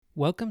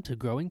Welcome to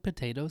Growing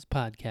Potatoes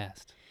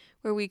Podcast.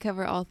 Where we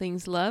cover all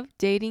things love,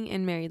 dating,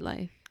 and married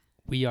life.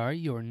 We are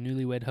your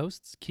newlywed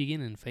hosts,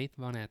 Keegan and Faith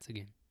Von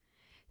Atzigan.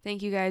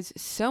 Thank you guys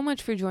so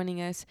much for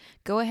joining us.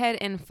 Go ahead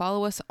and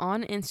follow us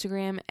on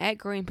Instagram at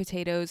Growing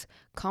Potatoes.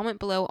 Comment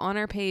below on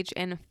our page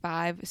and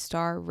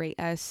 5-star rate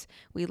us.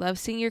 We love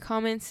seeing your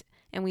comments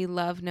and we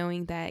love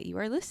knowing that you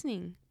are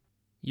listening.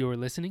 You're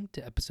listening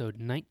to episode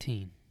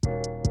 19.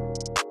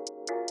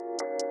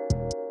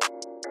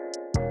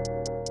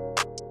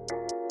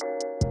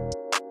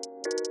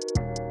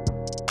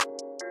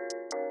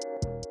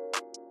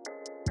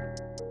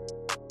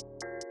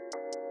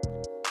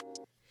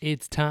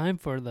 It's time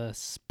for the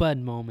Spud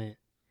Moment.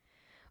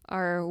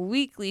 Our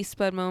weekly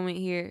Spud moment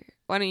here.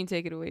 Why don't you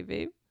take it away,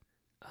 babe?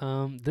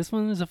 This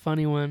one is a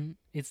funny one.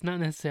 It's not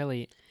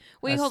necessarily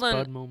Wait, hold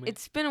Spud on. moment.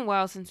 It's been a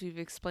while since we've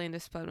explained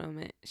a Spud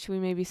moment. Should we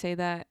maybe say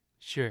that?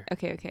 Sure.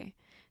 Okay.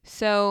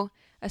 So,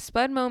 a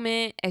Spud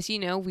moment, as you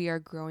know, we are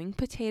Growing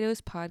Potatoes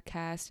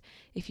podcast.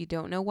 If you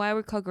don't know why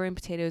we're called Growing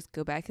Potatoes,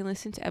 go back and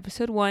listen to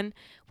episode 1.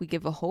 We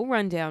give a whole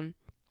rundown.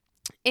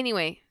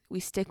 Anyway, we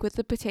stick with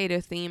the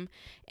potato theme,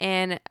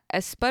 and a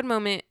Spud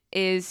moment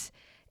is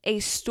a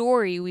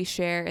story we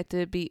share at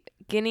the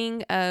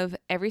beginning of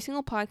every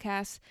single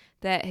podcast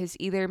that has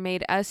either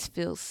made us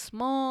feel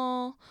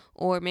small,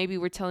 or maybe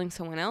we're telling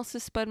someone else a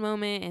Spud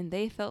moment and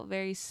they felt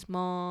very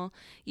small.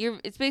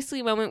 It's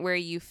basically a moment where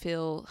you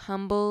feel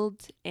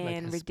humbled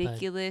and Like a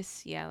ridiculous.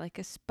 Spud. Yeah, like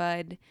a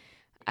Spud.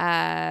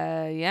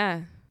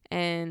 Yeah.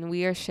 And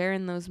we are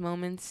sharing those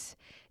moments.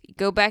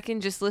 Go back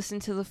and just listen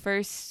to the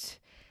first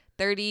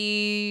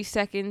 30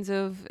 seconds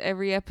of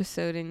every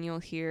episode and you'll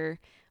hear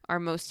our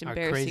most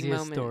embarrassing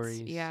moments.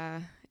 Stories.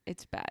 Yeah,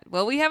 it's bad.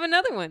 Well, we have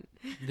another one.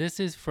 This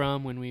is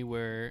from when we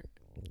were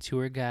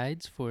tour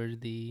guides for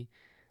the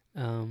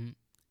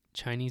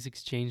Chinese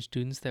exchange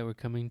students that were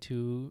coming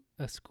to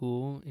a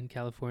school in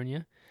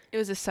California. It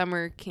was a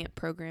summer camp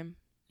program.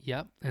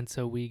 Yep. And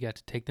so we got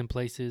to take them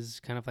places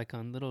kind of like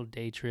on little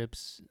day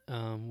trips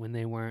when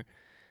they weren't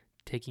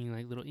taking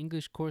like little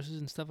English courses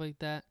and stuff like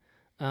that.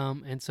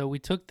 And so we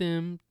took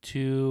them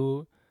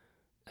to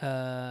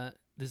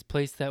this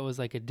place that was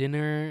like a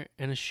dinner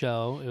and a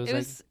show. It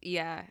was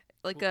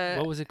like a...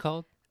 What was it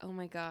called? Oh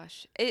my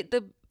gosh.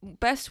 The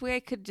best way I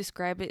could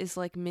describe it is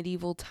like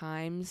medieval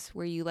times,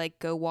 where you like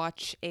go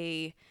watch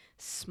a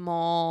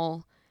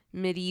small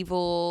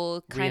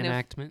medieval kind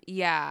reenactment. Of...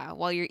 Yeah,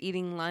 while you're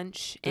eating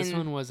lunch. This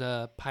one was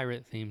a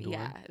pirate-themed one.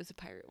 Yeah, it was a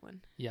pirate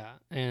one. Yeah,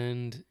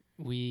 and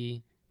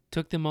we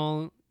took them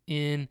all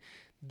in.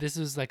 This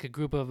was like a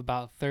group of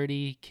about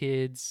 30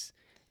 kids,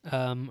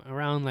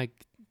 around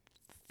like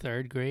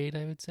third grade,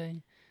 I would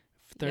say.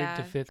 Third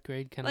to fifth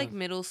grade, kind like of.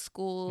 Middle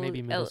school.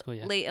 Maybe middle school,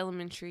 yeah. Late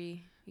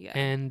elementary, yeah.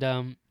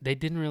 And they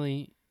didn't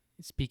really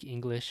speak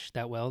English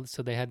that well,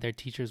 so they had their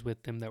teachers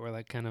with them that were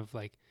like kind of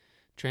like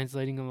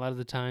translating a lot of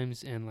the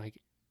times and like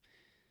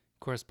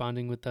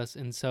corresponding with us.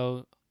 And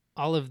so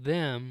all of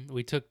them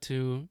we took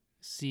to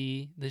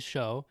see the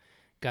show,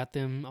 got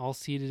them all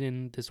seated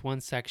in this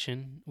one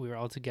section. We were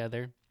all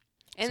together.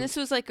 And so this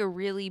was like a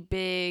really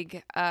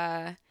big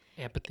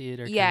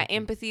amphitheater. Yeah,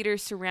 amphitheater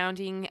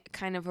surrounding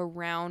kind of a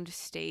round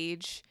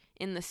stage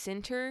in the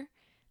center.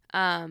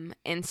 And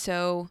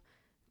so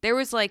there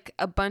was like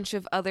a bunch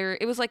of other...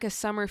 It was like a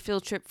summer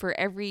field trip for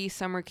every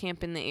summer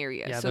camp in the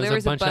area. Yeah, so there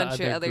was a bunch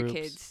of other groups.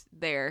 kids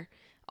there,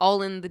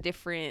 all in the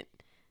different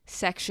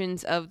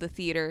sections of the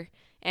theater.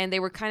 And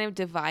they were kind of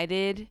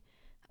divided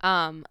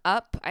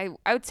up. I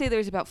would say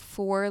there's about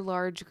 4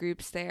 large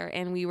groups there,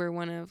 and we were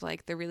one of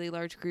like the really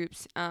large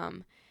groups.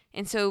 And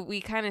so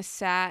we kind of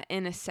sat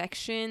in a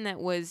section that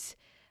was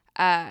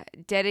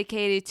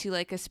dedicated to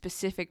like a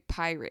specific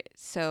pirate.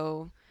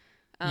 So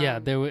yeah,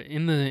 there were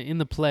in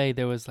the play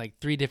there was like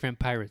 3 different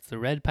pirates: the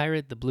red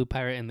pirate, the blue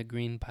pirate, and the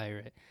green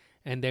pirate,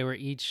 and they were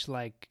each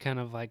like kind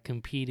of like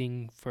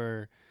competing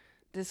for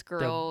this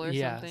girl or something.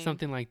 Yeah,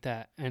 something like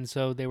that. And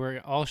so they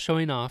were all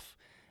showing off,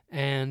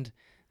 and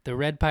the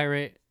red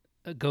pirate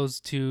goes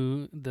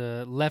to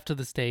the left of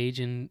the stage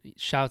and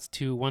shouts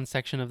to one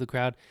section of the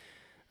crowd.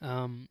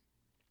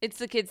 It's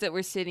the kids that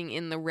were sitting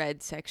in the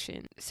red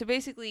section. So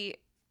basically,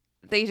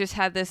 they just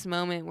had this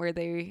moment where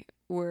they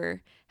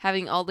were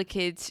having all the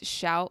kids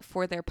shout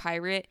for their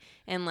pirate,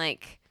 and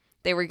like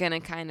they were gonna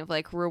kind of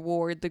like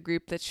reward the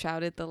group that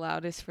shouted the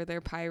loudest for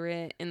their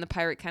pirate, and the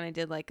pirate kind of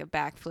did like a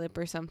backflip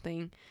or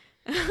something.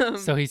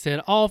 So he said,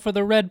 "All for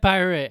the red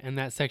pirate," and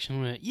that section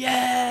went,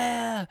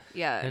 "Yeah!"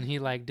 Yeah. And he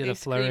like did a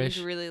flourish.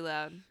 Screamed really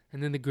loud.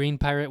 And then the green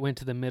pirate went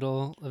to the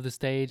middle of the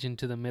stage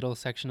into the middle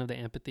section of the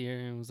amphitheater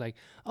and was like,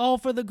 "All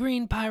for the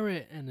green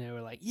pirate!" And they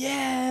were like,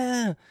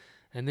 "Yeah!"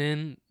 And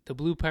then the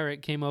blue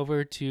pirate came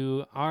over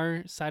to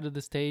our side of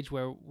the stage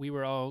where we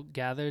were all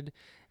gathered,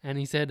 and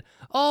he said,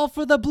 "All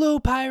for the blue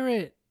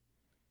pirate!"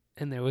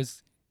 And there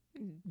was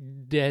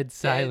dead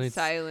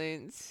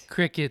silence.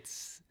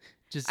 Crickets.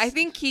 I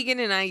think Keegan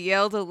and I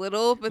yelled a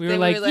little, but we then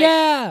were like,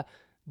 "Yeah!"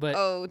 But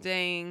oh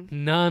dang!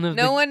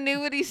 No one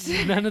knew what he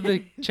said. None of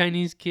the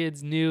Chinese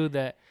kids knew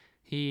that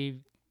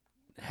he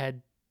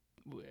had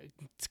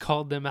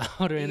called them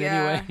out or in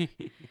Yeah. any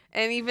way.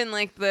 And even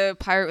like the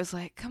pirate was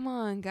like, "Come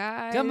on,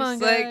 guys." Come on,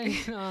 like,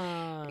 guys.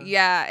 Aw.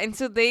 Yeah, and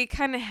so they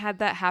kind of had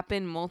that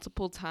happen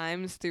multiple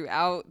times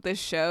throughout the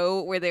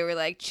show where they were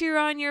like, "Cheer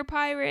on your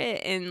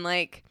pirate," and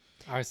like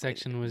Our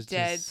section was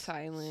dead just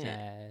silent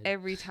sad.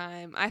 every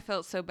time. I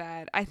felt so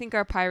bad. I think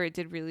our pirate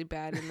did really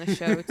bad in the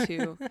show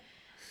too.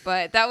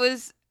 But that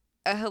was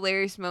a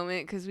hilarious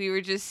moment because we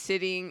were just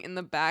sitting in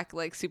the back,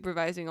 like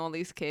supervising all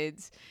these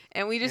kids,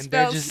 and we just And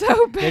they're felt just-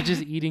 so bad. They're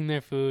just eating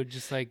their food,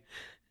 just like,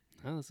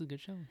 oh, this is a good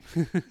show.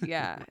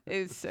 Yeah,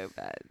 it was so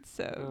bad.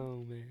 So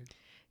Oh man.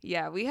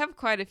 yeah, we have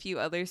quite a few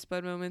other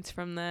Spud moments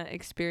from that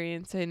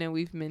experience. I know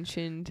we've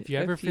mentioned. If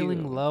you're a ever feeling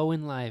few. low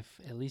in life,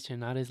 at least you're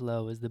not as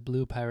low as the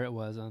blue pirate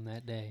was on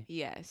that day.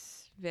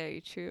 Yes,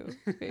 very true.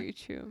 Very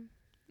true.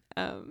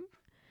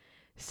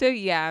 So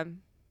yeah.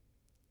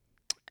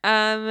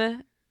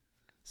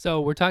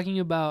 So we're talking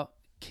about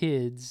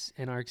kids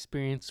and our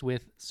experience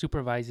with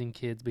supervising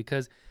kids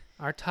because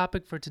our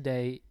topic for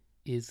today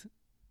is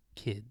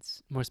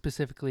kids. More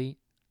specifically,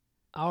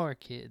 our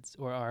kids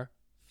or our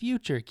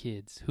future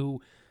kids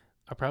who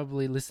are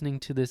probably listening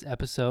to this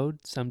episode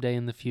someday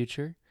in the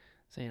future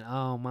saying,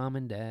 oh, mom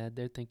and dad,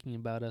 they're thinking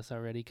about us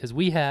already. Because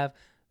we have,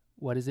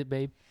 what is it,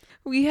 babe?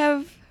 We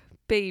have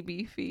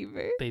baby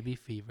fever. Baby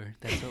fever.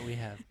 That's what we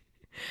have.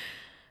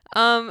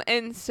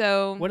 And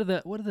so What are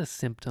the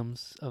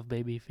symptoms of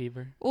baby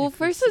fever? well, If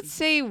first it's- let's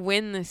say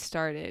when this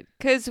started,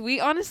 because we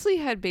honestly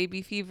had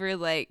baby fever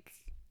like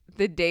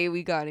the day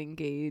we got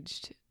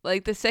engaged.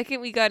 Like the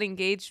second we got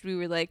engaged, we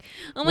were like,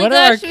 "Oh my What are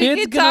our gosh, we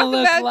kids could gonna talk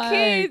look about like?"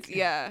 kids."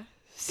 Yeah.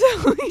 So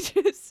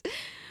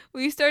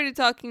we started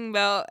talking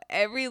about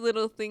every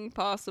little thing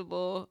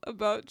possible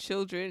about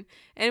children,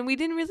 and we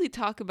didn't really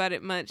talk about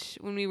it much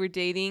when we were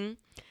dating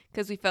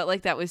because we felt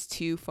like that was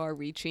too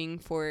far-reaching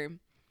for.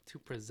 Too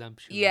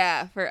presumptuous.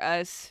 Yeah, for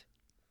us.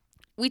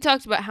 We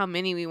talked about how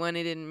many we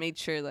wanted and made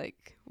sure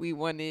like we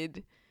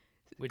wanted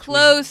Which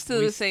close to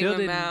we the same still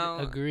didn't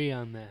amount. agree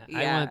on that.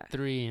 I Yeah. want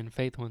 3 and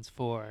Faith wants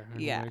 4.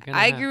 and Yeah. we're gonna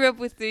I have- grew up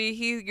with 3,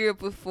 he grew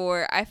up with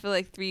 4. I feel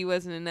like 3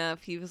 wasn't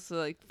enough. He was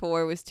like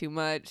 4 was too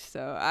much,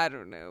 so I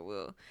don't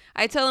know.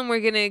 I tell him we're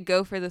going to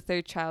go for the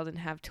third child and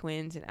have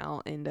twins and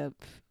I'll end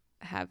up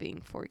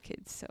having 4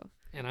 kids, so.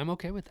 And I'm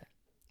okay with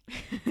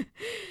that.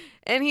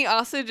 And he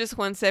also just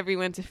wants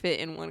everyone to fit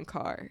in one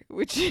car,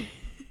 which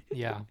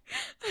Yeah.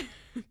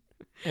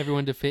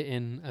 Everyone to fit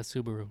in a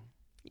Subaru.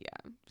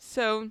 yeah.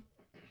 So,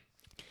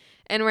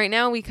 and right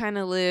now we kind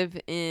of live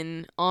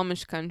in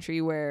Amish country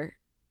where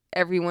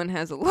everyone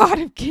has a lot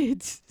of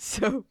kids.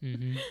 So,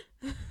 hmm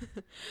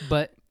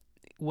But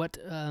what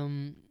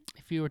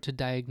if you were to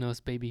diagnose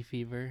baby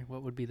fever,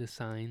 what would be the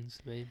signs,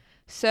 babe?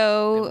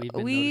 so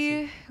That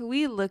we've been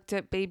we looked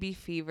at baby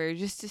fever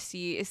just to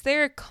see, is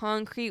there a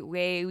concrete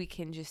way we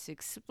can just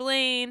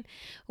explain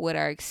what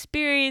our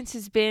experience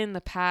has been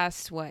the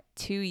past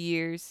 2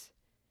 years?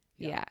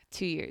 Yeah,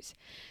 2 years.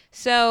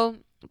 So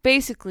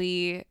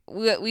basically,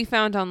 what we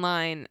found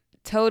online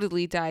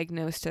totally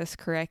diagnosed us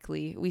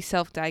correctly. We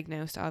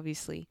self-diagnosed,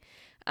 obviously.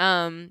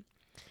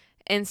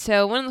 And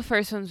so one of the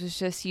first ones was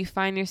just you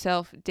find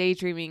yourself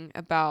daydreaming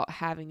about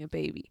having a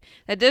baby.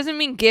 That doesn't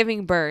mean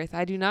giving birth.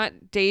 I do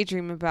not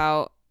daydream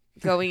about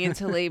going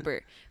into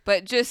labor,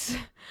 but just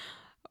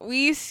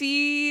we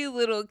see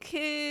little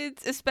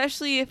kids,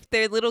 especially if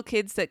they're little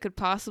kids that could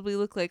possibly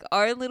look like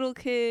our little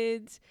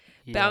kids.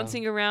 Yeah.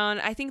 Bouncing around.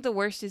 I think the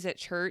worst is at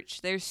church.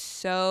 There's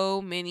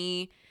so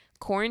many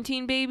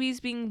quarantine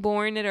babies being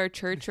born at our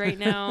church right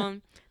now.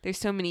 There's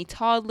so many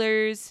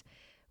toddlers.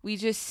 We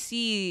just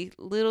see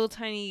little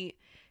tiny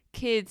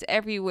kids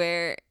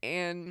everywhere,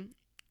 and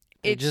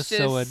They're it's just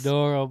so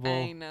adorable.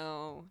 I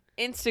know.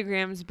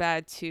 Instagram's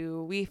bad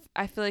too.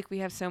 I feel like we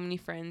have so many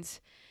friends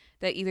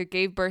that either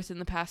gave birth in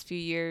the past few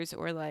years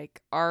or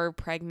like are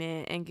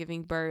pregnant and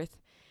giving birth.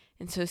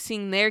 And so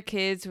seeing their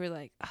kids, we're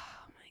like, oh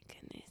my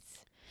goodness.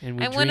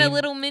 And I want a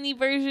little mini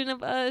version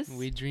of us.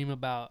 We dream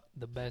about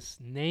the best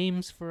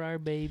names for our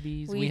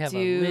babies. We We have do.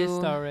 a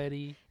list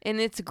already. And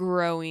it's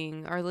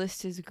growing. Our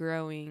list is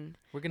growing.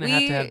 We're going to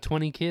have to We- have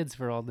 20 kids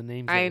for all the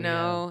names that I we have.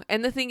 know.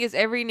 And the thing is,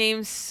 every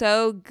name's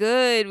so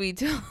good. We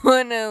don't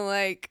want to,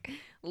 like,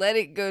 let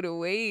it go to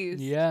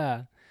waste.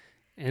 Yeah.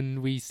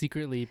 And we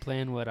secretly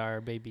plan what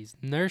our baby's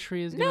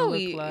nursery is going to No,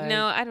 look like.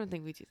 no, I don't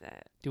think we do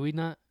that. Do we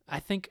not? I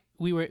think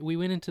we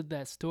went into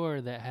that store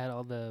that had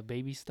all the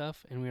baby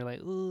stuff and we were like,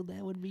 "Ooh,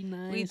 that would be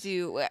nice." We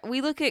do. We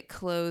look at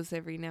clothes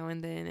every now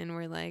and then, and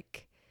we're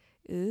like,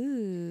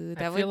 ooh,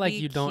 that I would feel like be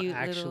you don't cute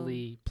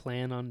actually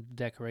plan on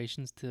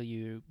decorations till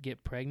you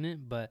get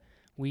pregnant, but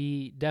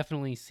we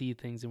definitely see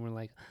things and we're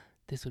like,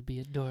 this would be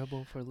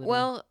adorable for little.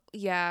 Well,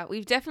 yeah,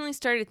 we've definitely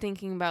started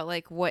thinking about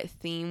like what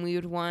theme we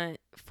would want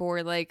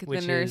for like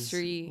the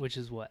nursery. Which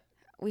is what?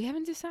 We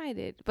haven't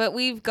decided, but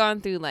we've gone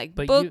through like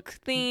But book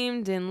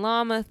themed and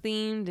llama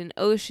themed and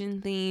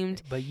ocean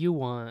themed. But you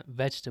want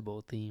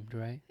vegetable themed,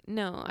 right?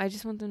 No, I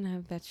just want them to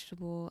have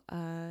vegetable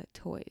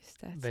toys.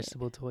 That's it.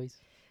 Vegetable toys.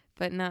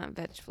 But not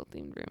vegetable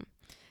themed room.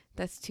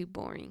 That's too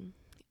boring.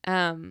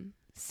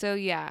 So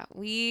yeah,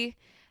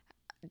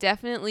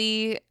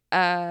 definitely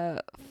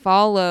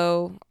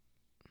follow.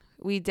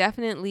 We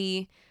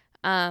definitely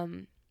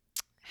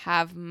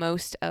have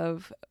most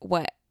of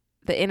what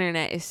the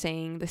internet is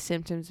saying, the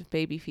symptoms of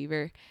baby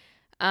fever.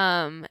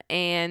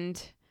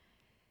 And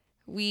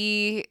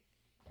we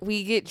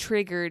get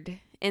triggered,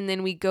 and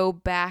then we go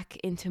back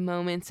into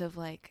moments of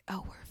like,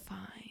 oh, we're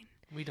fine.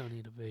 We don't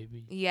need a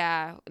baby.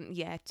 Yeah,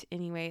 yet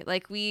anyway.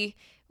 Like we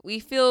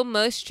feel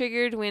most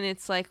triggered when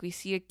it's like we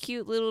see a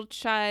cute little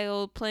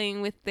child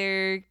playing with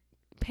their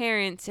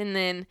parents, and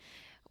then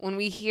when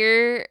we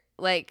hear,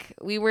 like,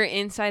 we were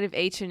inside of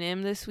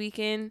H&M this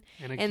weekend,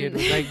 And a kid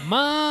was like,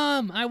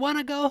 Mom, I want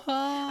to go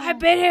home. I've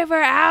been here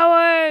for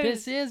hours.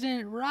 This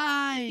isn't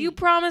right. You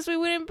promised we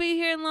wouldn't be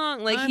here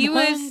long. Like, I'm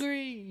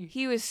hungry.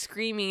 He was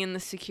screaming, and the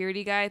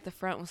security guy at the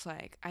front was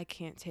like, I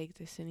can't take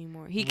this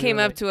anymore. He We came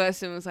were up like- to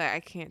us and was like,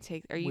 I can't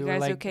take. Are you We were guys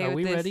like, okay Are with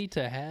we this? ready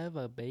to have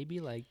a baby,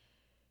 like,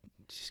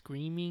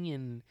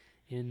 screaming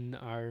on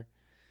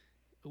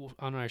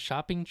our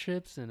shopping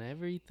trips and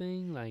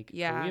everything? Like,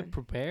 Yeah. are we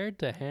prepared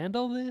to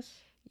handle this?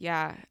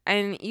 Yeah,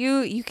 and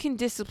you can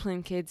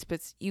discipline kids,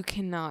 but you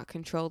cannot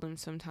control them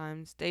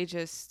sometimes.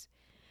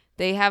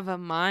 They have a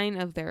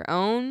mind of their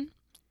own,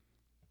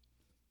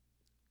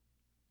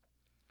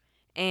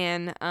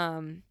 and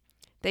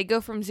they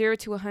go from 0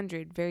 to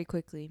 100 very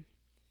quickly.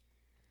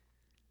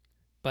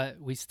 But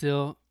we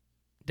still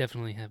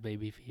definitely have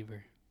baby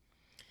fever.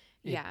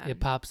 Yeah. It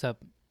pops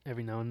up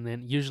every now and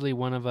then. Usually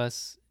one of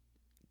us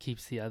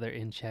keeps the other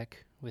in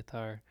check with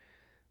our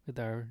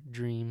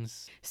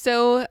dreams.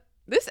 So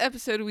this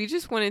episode, we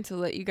just wanted to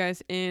let you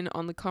guys in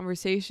on the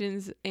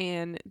conversations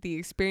and the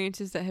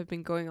experiences that have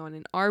been going on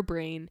in our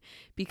brain,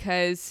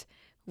 because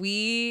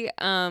we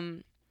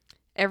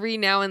every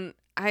now and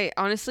I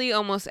honestly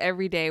almost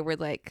every day we're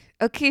like,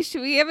 okay,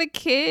 should we have a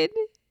kid?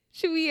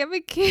 Should we have a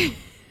kid?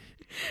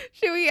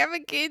 Should we have a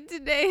kid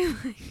today?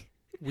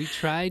 We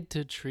tried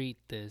to treat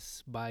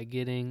this by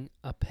getting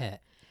a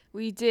pet.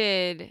 We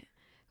did.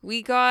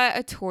 We got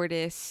a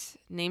tortoise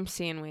named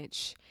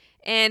Sandwich,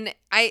 and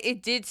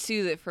it did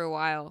soothe it for a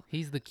while.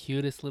 He's the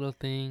cutest little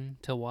thing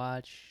to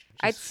watch.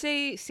 I'd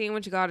say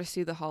Sandwich got us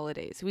through the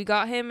holidays. We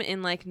got him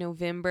in like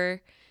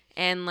November,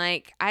 and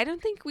like I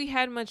don't think we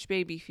had much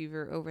baby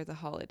fever over the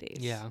holidays.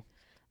 Yeah.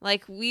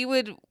 Like we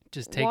would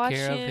Just take watch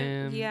care of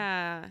him.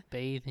 Yeah.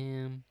 Bathe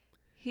him.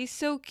 He's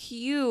so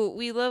cute.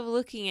 We love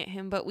looking at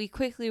him, but we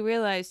quickly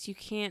realized you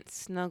can't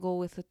snuggle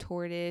with a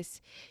tortoise.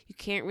 You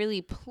can't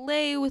really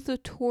play with a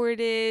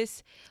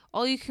tortoise.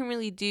 All you can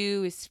really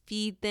do is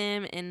feed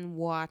them and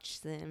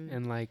watch them.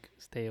 And like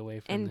stay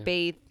away from and them.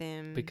 bathe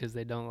them. Because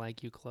they don't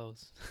like you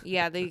close.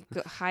 Yeah, they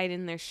hide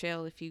in their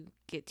shell if you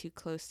get too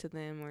close to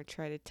them or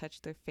try to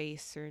touch their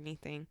face or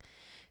anything.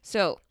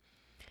 So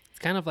It's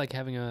kind of like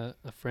having a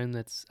friend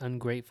that's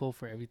ungrateful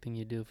for everything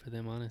you do for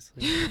them,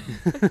 honestly.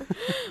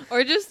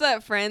 or just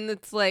that friend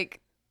that's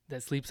like,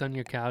 That sleeps on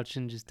your couch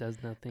and just does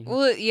nothing.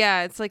 well,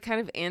 yeah, it's like kind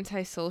of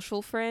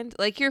antisocial friend.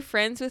 Like you're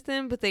friends with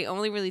them, but they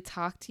only really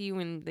talk to you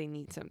when they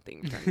need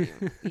something from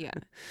you. Yeah.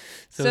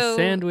 So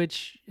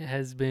Sandwich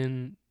has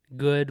been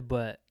good,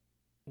 but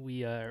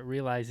we are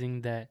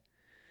realizing that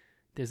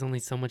there's only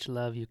so much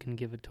love you can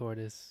give a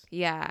tortoise.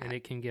 Yeah. And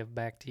it can give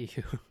back to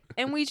you.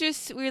 And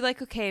we're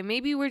like, okay,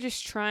 maybe we're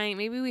just trying.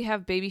 Maybe we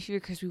have baby fever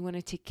because we want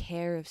to take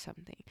care of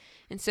something.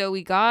 And so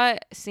we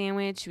got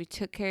Sandwich. We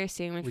took care of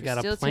Sandwich. We We're got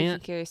a still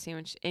plant. taking care of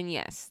Sandwich. And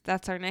yes,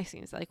 that's our next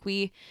thing. It's like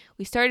we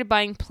started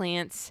buying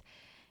plants,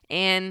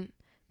 and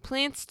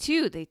plants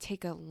too. They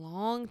take a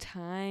long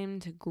time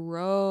to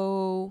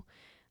grow.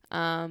 They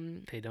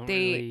don't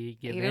They- really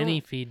give they any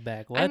don't-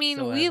 feedback I mean,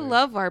 we whatsoever.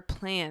 love our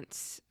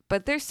plants,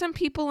 but there's some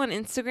people on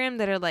Instagram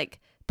that are like,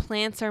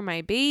 plants are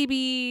my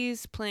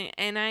babies.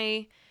 And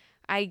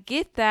I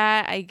get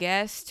that, I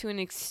guess, to an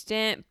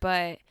extent,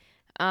 but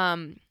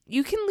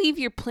you can leave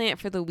your plant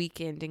for the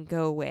weekend and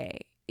go away.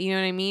 You know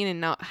what I mean?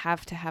 And not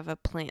have to have a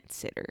plant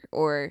sitter.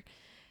 Or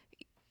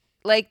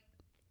like,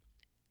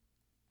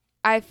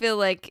 I feel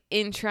like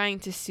in trying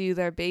to soothe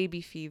our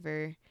baby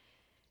fever,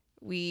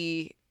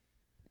 we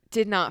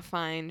did not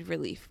find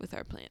relief with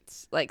our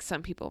plants like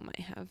some people might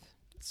have.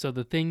 So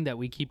the thing that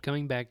we keep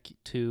coming back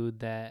to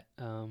that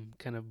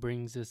kind of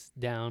brings us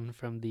down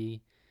from the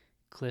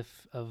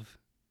cliff of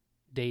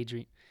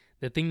daydream.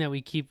 The thing that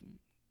we keep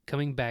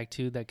coming back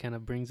to that kind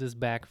of brings us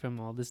back from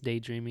all this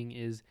daydreaming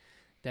is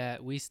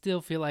that we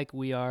still feel like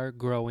we are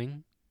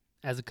growing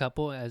as a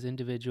couple, as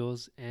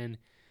individuals, and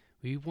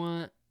we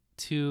want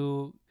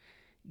to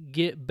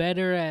get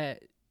better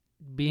at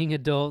being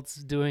adults,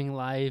 doing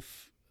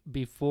life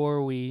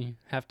before we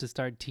have to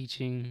start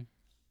teaching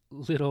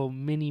little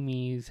mini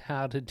me's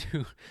how to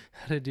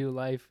do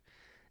life.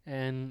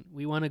 And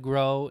we want to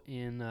grow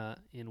in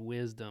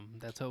wisdom.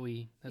 That's what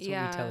we tell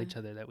Yeah. each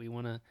other, that we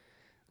want to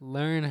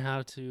learn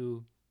how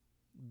to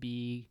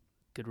be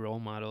good role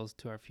models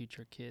to our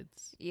future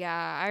kids.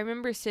 Yeah, I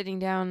remember sitting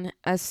down,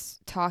 us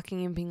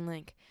talking and being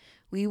like,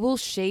 we will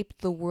shape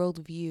the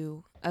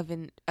worldview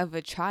of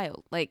a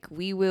child. Like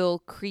we will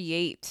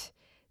create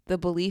the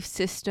belief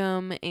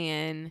system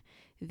and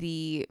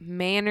the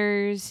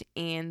manners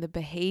and the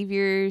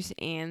behaviors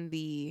and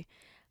the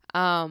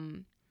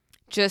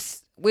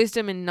just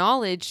wisdom and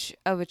knowledge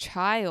of a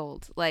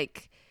child.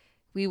 Like,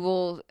 we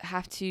will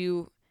have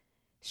to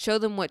show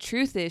them what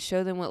truth is,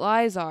 show them what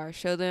lies are,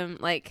 show them,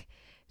 like,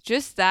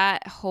 just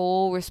that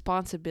whole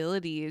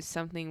responsibility is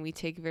something we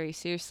take very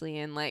seriously,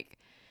 and like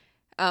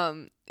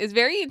is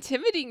very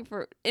intimidating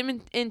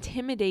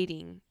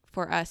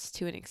for us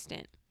to an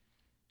extent.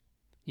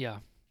 Yeah.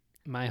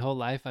 My whole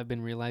life I've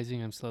been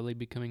realizing I'm slowly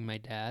becoming my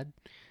dad,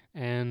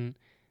 and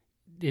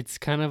it's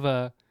kind of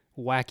a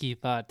wacky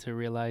thought to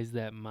realize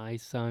that my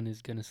son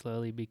is going to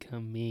slowly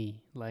become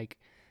me. Like,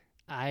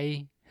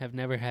 I have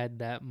never had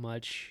that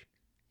much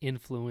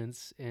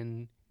influence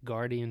and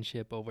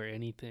guardianship over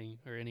anything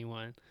or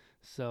anyone.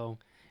 So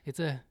it's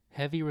a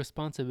heavy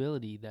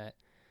responsibility that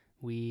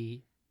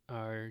we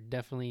are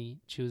definitely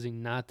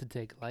choosing not to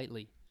take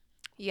lightly.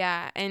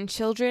 Yeah, and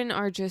children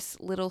are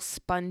just little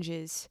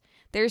sponges.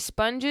 They're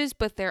sponges,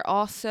 but they're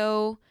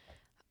also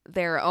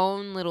their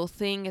own little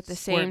thing at the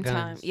same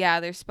time. Yeah,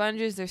 they're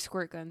sponges, they're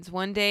squirt guns.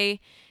 One day,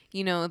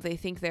 they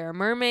think they're a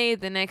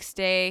mermaid. The next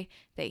day,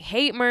 they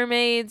hate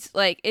mermaids.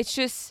 Like, it's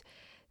just,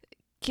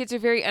 kids are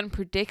very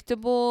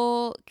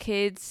unpredictable.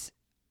 Kids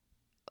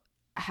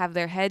have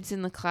their heads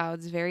in the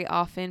clouds very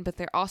often, but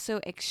they're also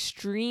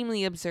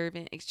extremely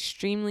observant,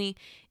 extremely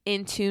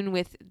in tune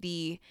with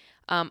the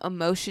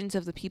emotions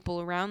of the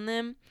people around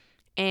them.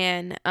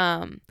 And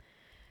I'm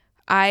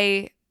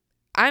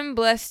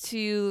blessed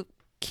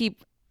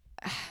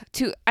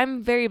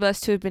I'm very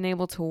blessed to have been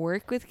able to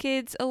work with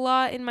kids a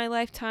lot in my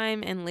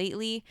lifetime and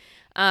lately.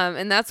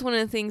 And that's one of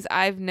the things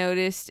I've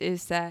noticed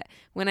is that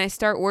when I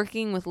start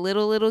working with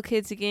little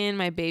kids again,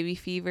 my baby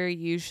fever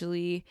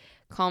usually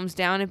calms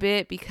down a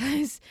bit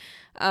because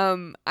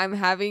I'm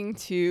having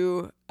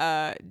to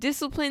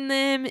discipline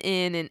them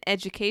in an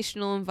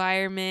educational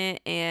environment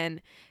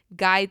and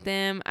guide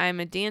them. I'm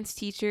a dance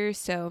teacher,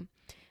 so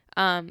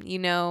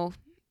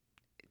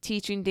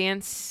teaching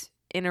dance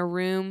in a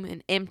room,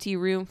 an empty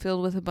room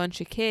filled with a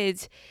bunch of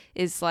kids,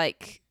 is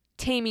like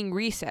taming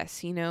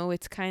recess.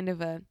 It's kind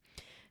of a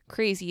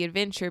crazy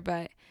adventure,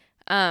 but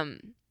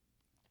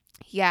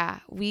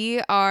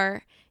we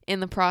are in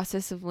the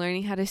process of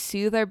learning how to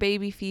soothe our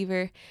baby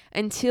fever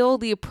until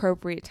the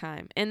appropriate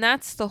time. And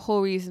that's the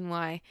whole reason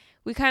why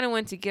we kind of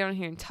wanted to get on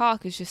here and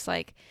talk, is just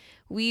like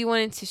we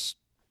wanted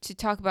to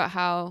talk about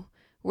how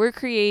we're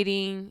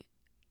creating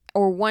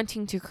or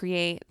wanting to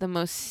create the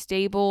most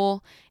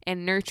stable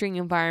and nurturing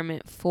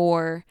environment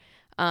for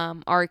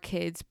our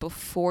kids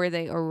before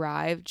they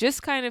arrive.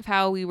 Just kind of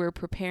how we were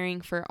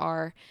preparing for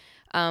our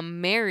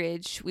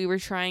marriage. We were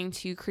trying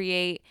to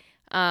create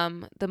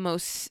the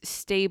most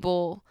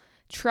stable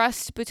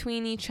trust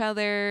between each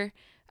other,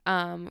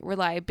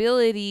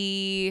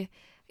 reliability,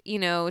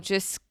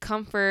 just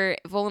comfort,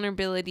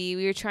 vulnerability.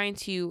 We were trying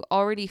to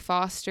already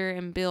foster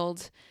and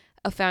build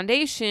a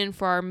foundation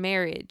for our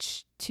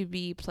marriage to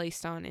be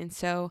placed on. And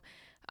so,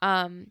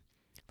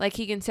 like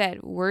Keegan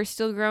said, we're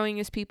still growing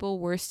as people.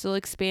 We're still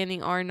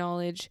expanding our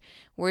knowledge.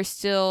 We're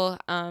still,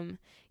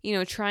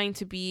 trying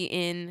to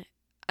be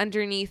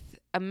underneath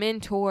a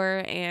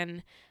mentor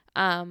and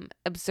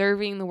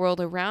observing the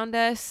world around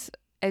us.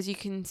 As you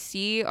can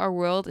see, our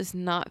world is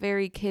not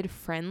very kid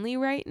friendly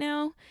right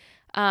now.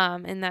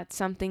 And that's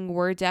something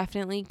we're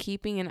definitely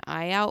keeping an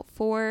eye out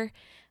for.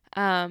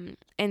 And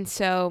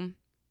so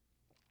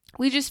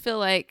we just feel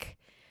like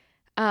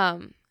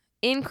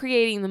in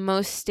creating the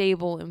most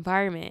stable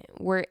environment,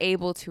 we're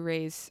able to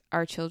raise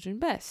our children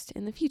best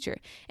in the future.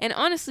 And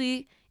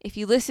honestly, if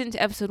you listen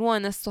to episode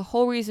 1, that's the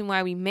whole reason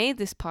why we made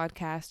this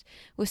podcast,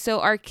 was so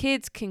our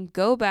kids can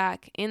go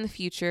back in the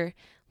future,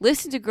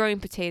 listen to Growing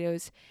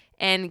Potatoes,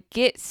 and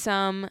get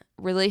some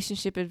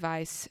relationship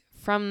advice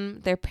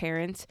from their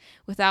parents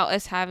without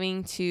us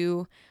having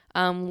to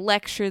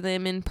lecture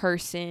them in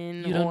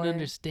person. You don't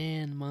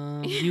understand,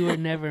 Mom. You were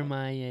never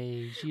my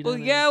age.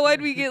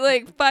 Why'd we get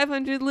like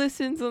 500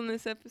 listens on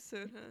this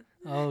episode, huh?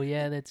 Oh,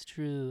 yeah, that's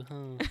true,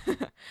 huh?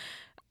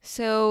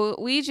 So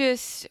we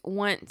just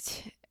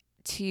want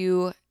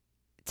to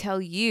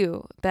tell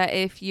you that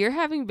if you're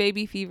having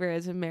baby fever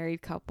as a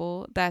married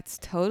couple, that's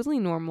totally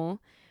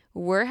normal.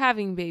 We're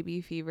having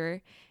baby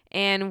fever,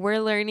 and we're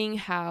learning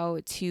how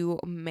to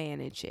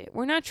manage it.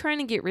 We're not trying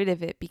to get rid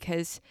of it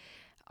because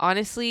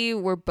honestly,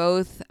 we're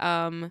both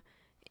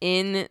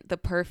in the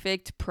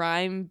perfect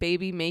prime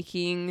baby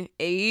making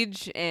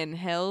age and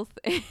health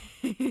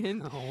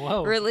and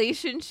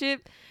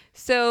relationship.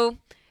 So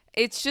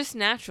it's just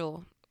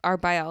natural. Our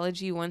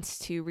biology wants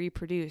to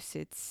reproduce.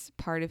 It's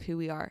part of who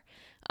we are.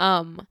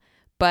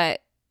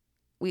 But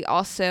we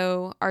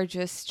also are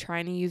just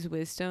trying to use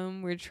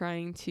wisdom. We're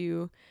trying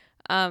to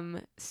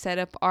set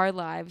up our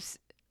lives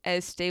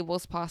as stable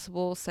as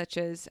possible, such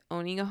as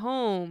owning a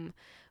home,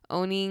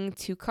 owning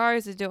 2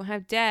 cars that don't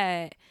have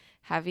debt,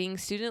 having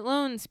student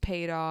loans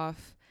paid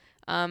off,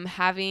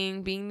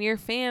 being near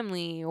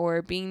family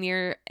or being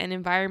near an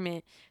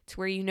environment to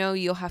where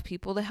you'll have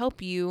people to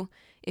help you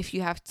if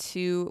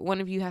one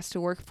of you has to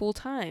work full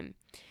time.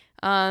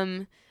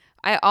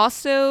 I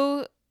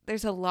also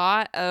there's a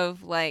lot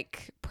of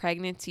like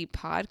pregnancy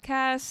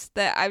podcasts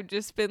that I've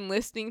just been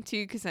listening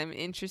to because I'm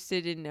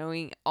interested in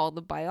knowing all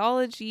the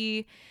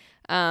biology,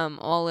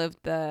 all of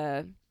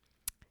the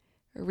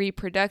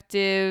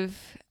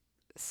reproductive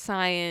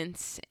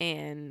science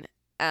and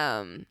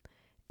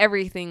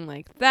everything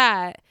like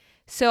that.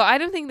 So I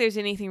don't think there's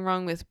anything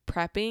wrong with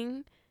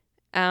prepping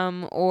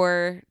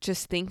or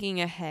just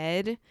thinking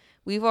ahead.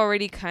 We've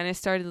already kind of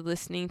started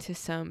listening to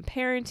some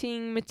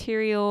parenting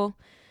material,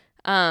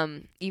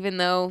 even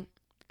though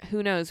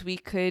who knows, we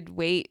could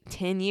wait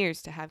 10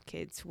 years to have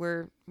kids.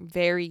 We're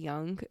very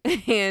young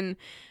and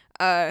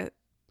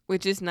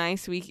which is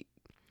nice. We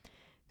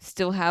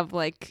still have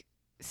like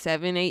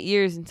 7-8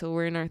 years until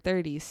we're in our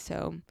 30s.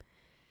 So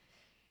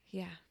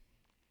yeah.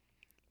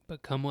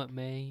 But come what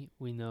may,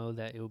 we know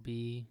that it'll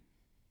be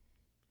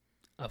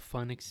a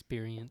fun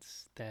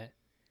experience that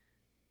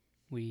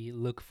we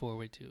look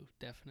forward to,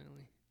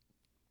 definitely.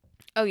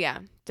 Oh yeah,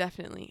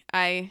 definitely.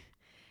 I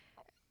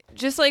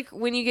just like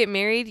when you get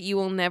married, you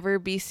will never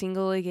be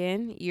single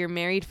again. You're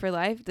married for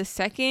life. The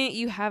second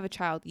you have a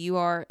child, you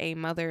are a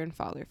mother and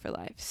father for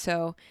life.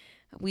 So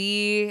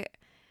we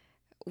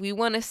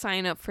want to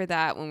sign up for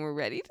that when we're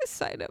ready to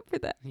sign up for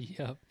that.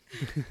 Yep.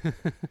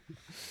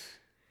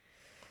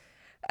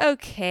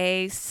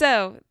 Okay,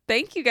 so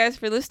thank you guys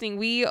for listening.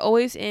 We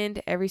always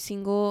end every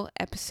single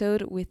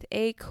episode with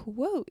a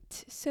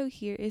quote. So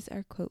here is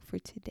our quote for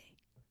today.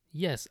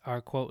 Yes, our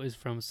quote is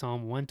from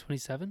Psalm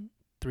 127,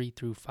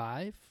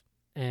 3-5.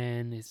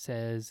 And it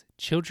says,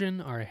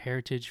 "Children are a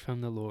heritage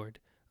from the Lord,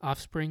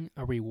 offspring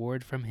a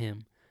reward from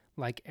him.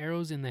 Like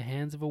arrows in the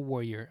hands of a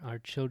warrior are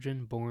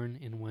children born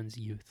in one's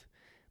youth.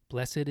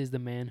 Blessed is the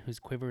man whose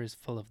quiver is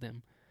full of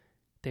them.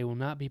 They will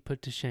not be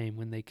put to shame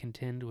when they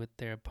contend with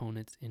their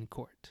opponents in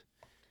court."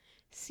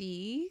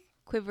 See,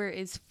 quiver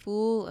is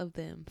full of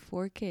them.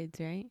 4 kids,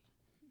 right?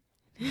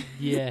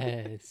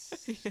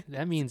 Yes.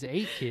 That means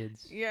 8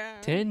 kids.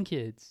 Yeah. 10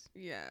 kids.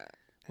 Yeah.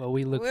 Well,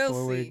 we look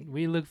forward. See.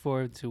 We look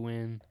forward to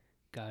when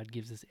God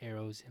gives us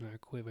arrows in our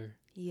quiver.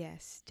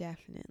 Yes,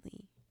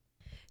 definitely.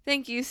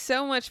 Thank you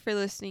so much for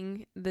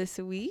listening this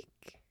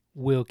week.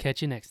 We'll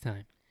catch you next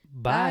time.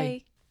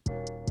 Bye.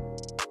 Bye.